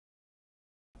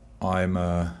I'm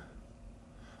a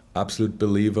absolute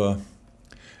believer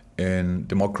in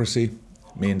democracy.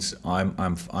 Means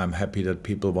I'm happy that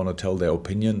people want to tell their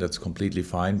opinion. That's completely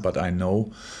fine. But I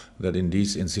know that in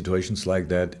situations like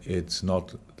that,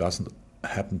 doesn't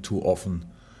happen too often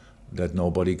that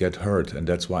nobody get hurt, and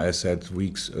that's why I said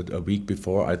a week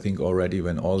before, I think already,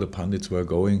 when all the pundits were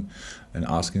going and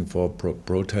asking for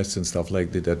protests and stuff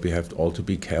like that we have all to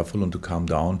be careful and to calm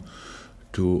down,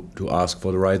 to ask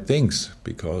for the right things,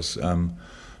 because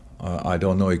I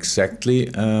don't know exactly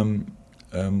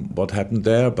what happened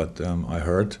there, but I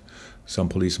heard some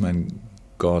policemen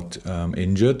got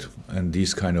injured, and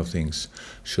these kind of things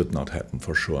should not happen,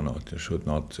 for sure not. They should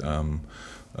not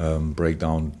break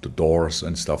down the doors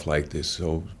and stuff like this.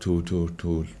 So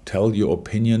to tell your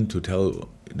opinion, to tell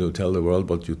the world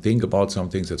what you think about some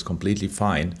things, that's completely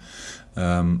fine,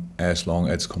 as long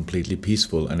as it's completely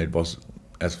peaceful. And it was,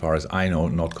 as far as I know,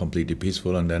 not completely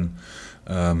peaceful. And then,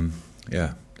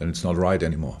 yeah, then it's not right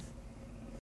anymore.